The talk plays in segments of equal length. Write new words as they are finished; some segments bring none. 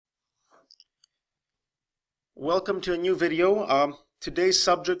Welcome to a new video. Today's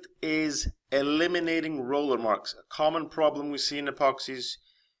subject is eliminating roller marks. A common problem we see in epoxies.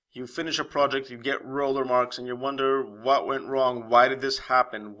 You finish a project, you get roller marks, and you wonder what went wrong. Why did this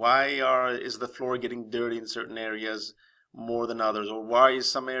happen? Is the floor getting dirty in certain areas more than others? Or why is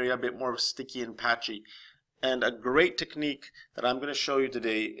some area a bit more sticky and patchy? And a great technique that I'm going to show you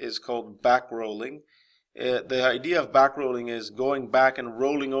today is called backrolling. The idea of backrolling is going back and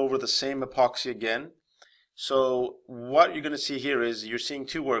rolling over the same epoxy again. So what you're going to see here is you're seeing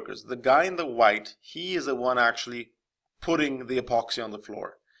two workers. The guy in the white, he is the one actually putting the epoxy on the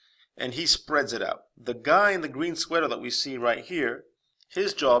floor, and he spreads it out. The guy in the green sweater that we see right here,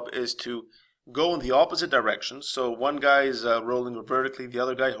 his job is to go in the opposite direction. So one guy is rolling vertically, the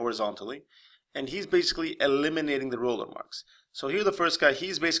other guy horizontally, and he's basically eliminating the roller marks. So here the first guy,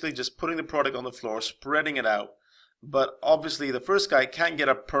 he's basically just putting the product on the floor, spreading it out, but obviously the first guy can't get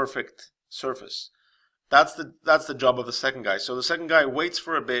a perfect surface. That's the job of the second guy. So the second guy waits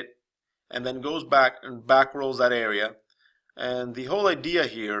for a bit and then goes back and back rolls that area. And the whole idea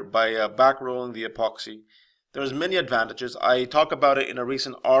here by back rolling the epoxy, there's many advantages. I talk about it in a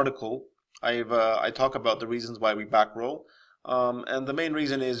recent article. I talk about the reasons why we back roll. And the main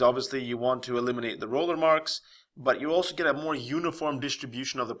reason is obviously you want to eliminate the roller marks, but you also get a more uniform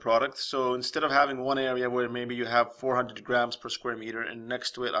distribution of the product. So instead of having one area where maybe you have 400 grams per square meter and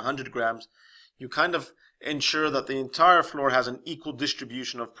next to it 100 grams, you kind of ensure that the entire floor has an equal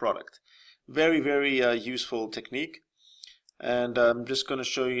distribution of product. Very, very useful technique. And I'm just going to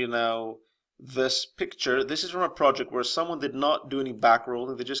show you now this picture. This is from a project where someone did not do any back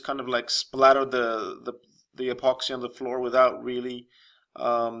rolling. They just kind of like splattered the epoxy on the floor without really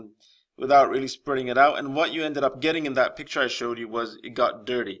spreading it out. And what you ended up getting in that picture I showed you was it got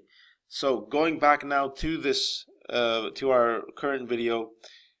dirty. So going back now to this to our current video.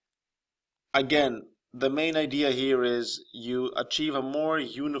 Again, the main idea here is you achieve a more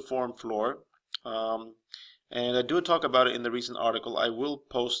uniform floor, and I do talk about it in the recent article. I will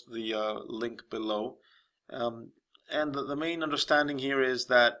post the link below. And the main understanding here is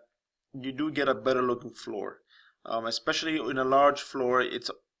that you do get a better looking floor, especially in a large floor.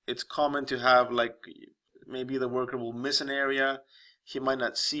 It's common to have, like, maybe the worker will miss an area, he might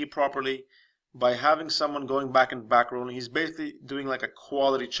not see properly. By having someone going back and back rolling, he's basically doing like a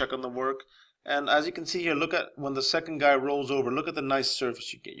quality check on the work. And as you can see here, look at when the second guy rolls over, look at the nice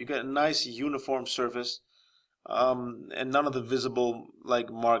surface you get. You get a nice uniform surface, and none of the visible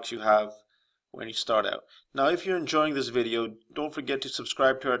like marks you have when you start out. Now if you're enjoying this video, don't forget to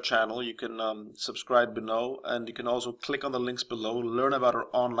subscribe to our channel. You can subscribe below, and you can also click on the links below, learn about our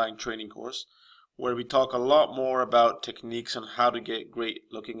online training course, where we talk a lot more about techniques on how to get great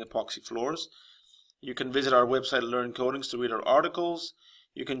looking epoxy floors. You can visit our website LearnCoatings to read our articles.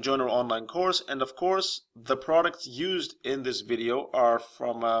 You can join our online course, and of course the products used in this video are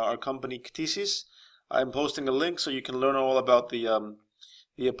from our company Ktisis. I'm posting a link so you can learn all about the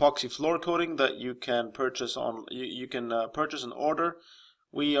epoxy floor coating that you can purchase on. You can purchase and order.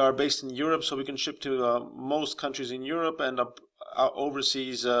 We are based in Europe, so we can ship to most countries in Europe and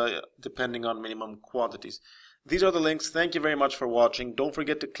overseas, depending on minimum quantities. These are the links. Thank you very much for watching. Don't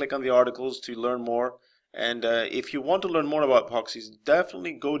forget to click on the articles to learn more. And if you want to learn more about epoxies,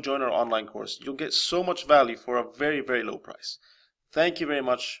 definitely go join our online course. You'll get so much value for a very, very low price. Thank you very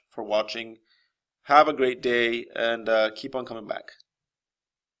much for watching. Have a great day, and keep on coming back.